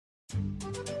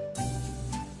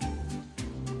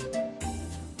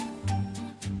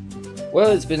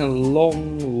Well, it's been a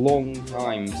long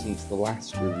time since the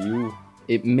last review.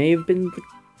 It may have been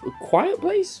The Quiet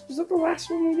Place? Was that the last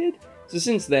one we did? So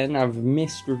since then, I've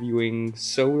missed reviewing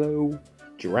Solo,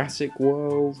 Jurassic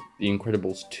World, The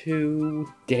Incredibles 2,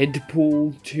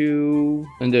 Deadpool 2,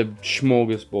 and a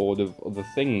smorgasbord of other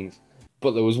things.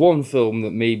 But there was one film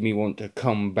that made me want to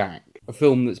come back. A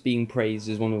film that's being praised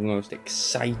as one of the most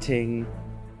exciting,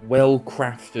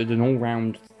 well-crafted, and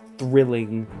all-round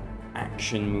thrilling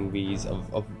action movies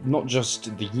of not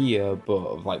just the year, but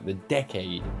of like the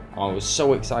decade. I was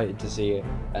so excited to see it,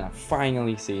 and I've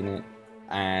finally seen it,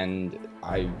 and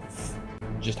I've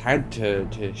just had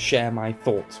to share my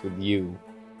thoughts with you.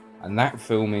 And that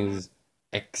film is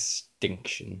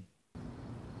Extinction.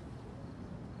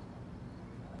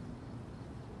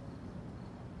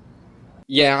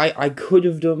 Yeah, I could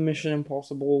have done Mission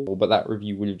Impossible, but that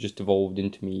review would have just evolved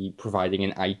into me providing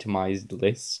an itemized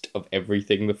list of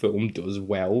everything the film does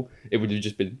well. It would have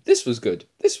just been, this was good,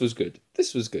 this was good,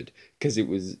 this was good, because it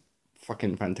was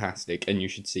fucking fantastic, and you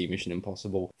should see Mission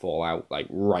Impossible Fallout, like,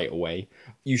 right away.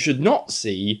 You should not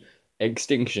see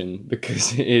Extinction,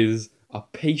 because it is a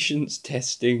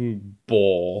patience-testing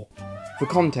bore. For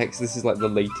context, this is like the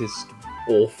latest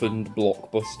orphaned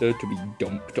blockbuster to be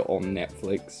dumped on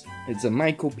Netflix. It's a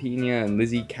Michael Pena and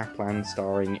Lizzie Kaplan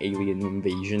starring alien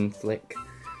invasion flick,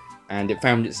 and it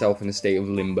found itself in a state of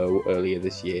limbo earlier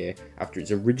this year after its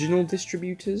original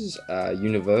distributors,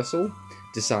 Universal,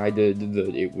 decided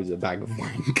that it was a bag of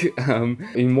wank.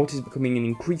 In what is becoming an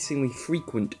increasingly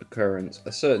frequent occurrence,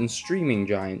 a certain streaming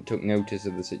giant took notice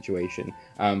of the situation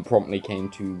and promptly came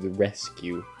to the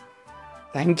rescue.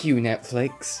 Thank you,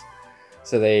 Netflix!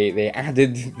 So they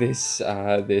added this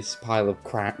pile of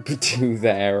crap to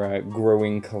their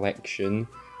growing collection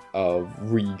of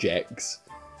rejects,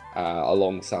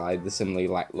 alongside the similarly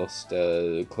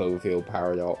lackluster Cloverfield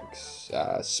Paradox,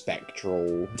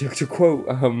 Spectral. To quote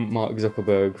Mark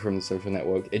Zuckerberg from the Social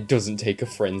Network, it doesn't take a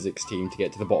forensics team to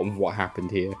get to the bottom of what happened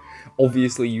here.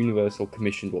 Obviously, Universal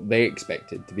commissioned what they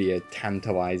expected to be a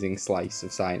tantalizing slice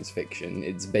of science fiction.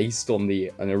 It's based on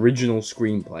an original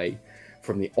screenplay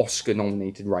from the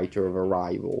Oscar-nominated writer of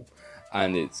Arrival,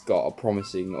 and it's got a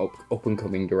promising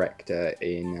up-and-coming director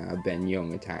in Ben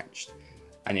Young attached,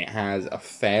 and it has a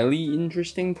fairly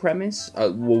interesting premise.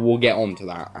 We'll get onto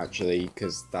that, actually,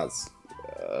 because that's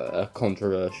a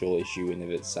controversial issue in of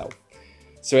itself.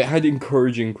 So it had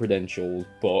encouraging credentials,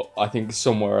 but I think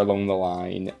somewhere along the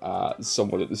line,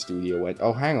 someone at the studio went,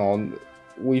 oh, hang on,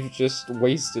 we've just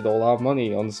wasted all our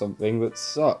money on something that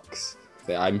sucks.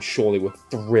 I'm sure they were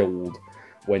thrilled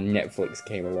when Netflix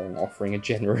came along offering a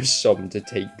generous sum to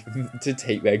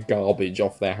take their garbage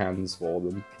off their hands for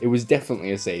them. It was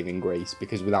definitely a saving grace,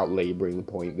 because without labouring the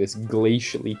point, this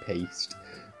glacially paced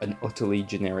and utterly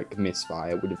generic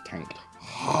misfire would have tanked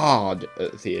hard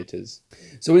at theatres.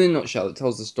 So in a nutshell, it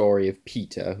tells the story of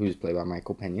Peter, who's played by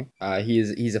Michael Pena.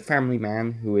 He's a family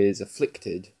man who is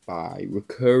afflicted by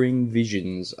recurring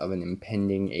visions of an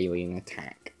impending alien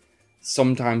attack.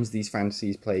 Sometimes these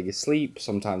fantasies plague his sleep,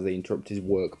 sometimes they interrupt his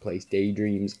workplace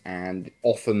daydreams, and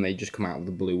often they just come out of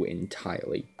the blue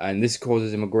entirely. And this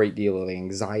causes him a great deal of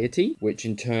anxiety, which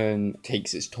in turn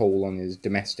takes its toll on his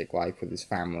domestic life with his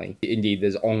family. Indeed,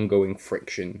 there's ongoing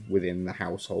friction within the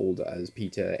household as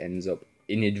Peter ends up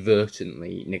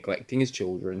inadvertently neglecting his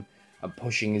children and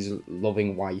pushing his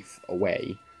loving wife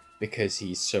away, because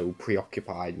he's so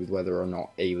preoccupied with whether or not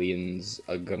aliens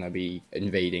are gonna be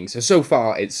invading. So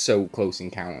far, it's so close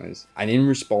encounters. And in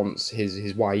response,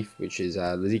 his wife, which is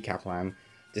Lizzie Kaplan,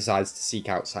 decides to seek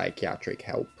out psychiatric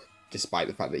help, despite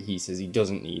the fact that he says he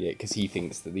doesn't need it, because he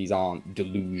thinks that these aren't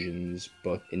delusions,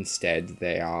 but instead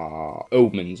they are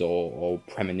omens or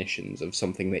premonitions of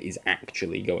something that is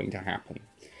actually going to happen.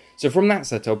 So from that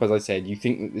setup, as I said, you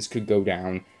think that this could go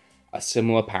down a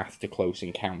similar path to Close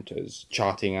Encounters,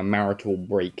 charting a marital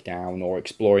breakdown or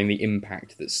exploring the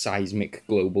impact that seismic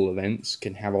global events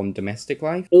can have on domestic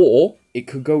life. Or it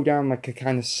could go down like a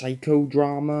kind of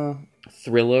psychodrama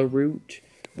thriller route,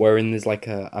 wherein there's like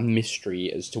a mystery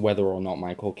as to whether or not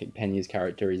Michael Pena's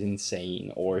character is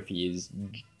insane or if he is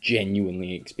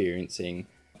genuinely experiencing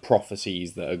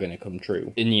prophecies that are going to come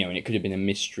true. And it could have been a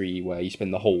mystery where you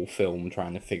spend the whole film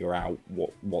trying to figure out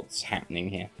what's happening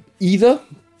here. Either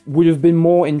would have been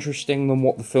more interesting than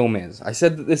what the film is. I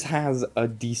said that this has a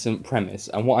decent premise,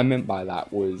 and what I meant by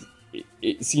that was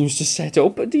it seems to set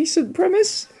up a decent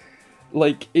premise.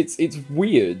 Like, it's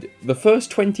weird. The first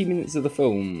 20 minutes of the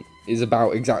film is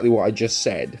about exactly what I just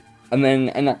said,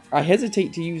 And I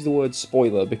hesitate to use the word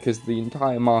spoiler because the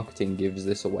entire marketing gives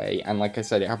this away, and like I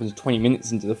said, it happens 20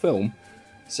 minutes into the film,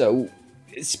 so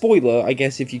spoiler, I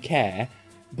guess, if you care,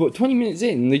 but 20 minutes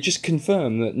in, they just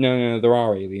confirm that no, there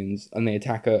are aliens, and they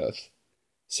attack Earth.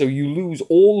 So you lose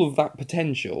all of that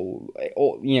potential,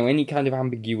 or, any kind of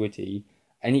ambiguity,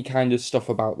 any kind of stuff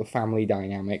about the family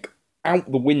dynamic, out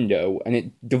the window, and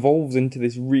it devolves into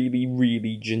this really,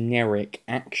 really generic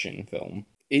action film.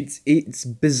 It's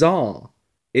bizarre.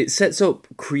 It sets up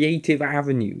creative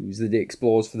avenues that it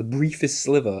explores for the briefest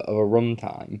sliver of a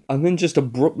runtime, and then just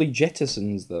abruptly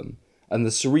jettisons them, and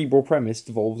the cerebral premise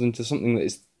devolves into something that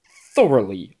is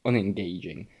thoroughly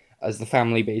unengaging, as the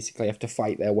family basically have to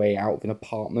fight their way out of an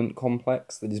apartment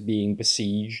complex that is being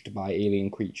besieged by alien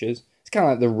creatures. It's kind of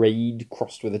like The Raid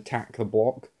crossed with Attack the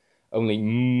Block, only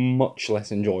much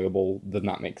less enjoyable than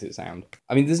that makes it sound.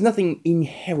 I mean, there's nothing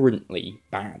inherently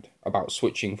bad about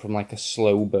switching from like a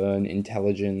slow burn,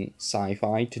 intelligent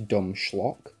sci-fi to dumb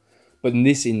schlock, but in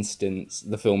this instance,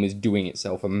 the film is doing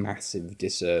itself a massive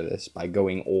disservice by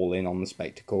going all in on the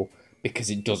spectacle, because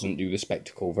it doesn't do the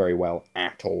spectacle very well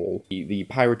at all. The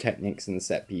pyrotechnics and the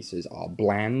set pieces are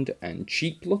bland and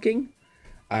cheap looking,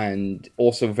 and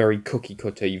also very cookie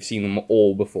cutter. You've seen them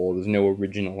all before, there's no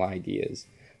original ideas.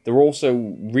 They're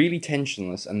also really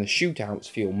tensionless, and the shootouts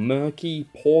feel murky,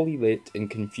 poorly lit, and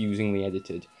confusingly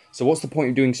edited. So what's the point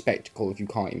of doing spectacle if you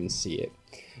can't even see it?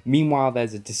 Meanwhile,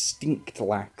 there's a distinct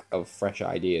lack of fresh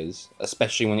ideas,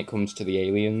 especially when it comes to the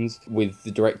aliens, with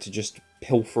the director just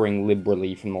pilfering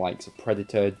liberally from the likes of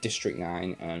Predator, District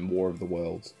 9, and War of the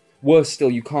Worlds. Worse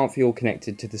still, you can't feel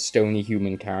connected to the stony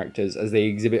human characters, as they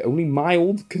exhibit only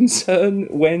mild concern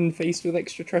when faced with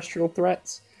extraterrestrial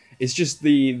threats. It's just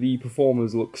the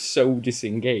performers look so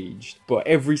disengaged, but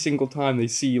every single time they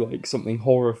see like something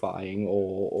horrifying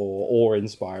or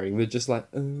awe-inspiring, they're just like,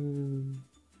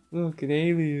 look, an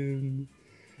alien.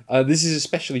 This is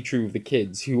especially true of the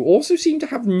kids, who also seem to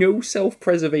have no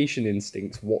self-preservation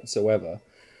instincts whatsoever,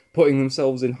 putting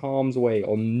themselves in harm's way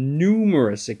on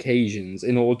numerous occasions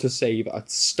in order to save a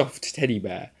stuffed teddy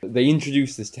bear. They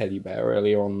introduced this teddy bear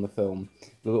earlier on in the film.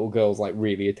 The little girl's like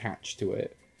really attached to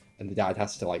it, and the dad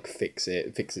has to like fix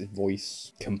its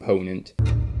voice component.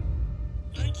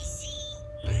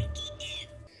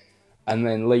 And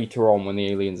then later on, when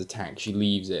the aliens attack, she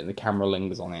leaves it and the camera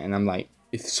lingers on it, and I'm like,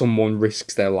 if someone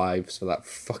risks their lives for that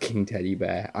fucking teddy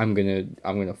bear, I'm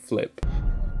gonna flip.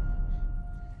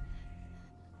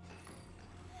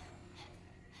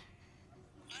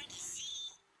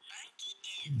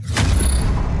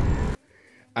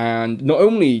 And not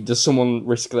only does someone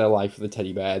risk their life for the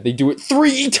teddy bear, they do it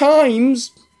 3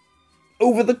 times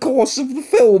over the course of the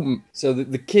film. So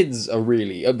the kids are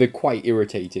really, they're quite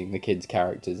irritating, the kids'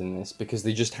 characters in this, because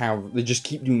they just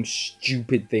keep doing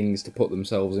stupid things to put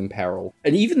themselves in peril.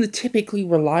 And even the typically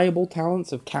reliable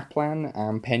talents of Kaplan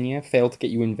and Pena fail to get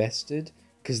you invested,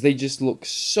 because they just look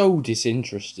so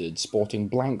disinterested, sporting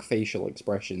blank facial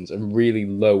expressions and really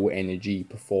low energy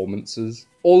performances.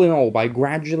 All in all, by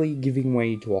gradually giving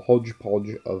way to a hodgepodge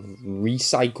of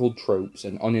recycled tropes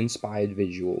and uninspired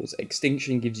visuals,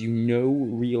 Extinction gives you no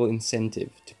real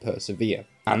incentive to persevere.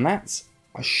 And that's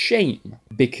a shame,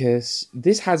 because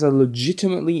this has a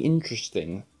legitimately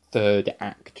interesting third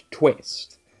act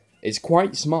twist. It's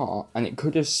quite smart, and it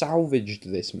could have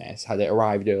salvaged this mess had it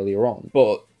arrived earlier on,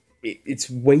 but it's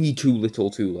way too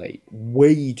little too late.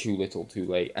 Way too little too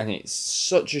late. And it's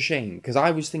such a shame, because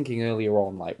I was thinking earlier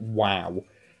on, like, wow,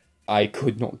 I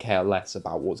could not care less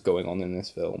about what's going on in this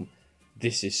film.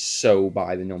 This is so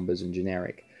by the numbers and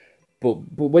generic. But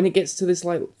when it gets to this,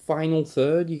 like, final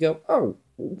third, you go, oh,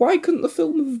 why couldn't the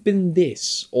film have been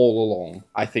this all along?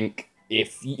 I think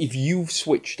if you've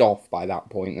switched off by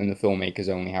that point, then the filmmakers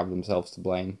only have themselves to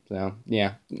blame. So,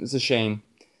 yeah, it's a shame.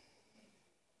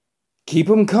 Keep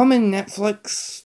them coming, Netflix.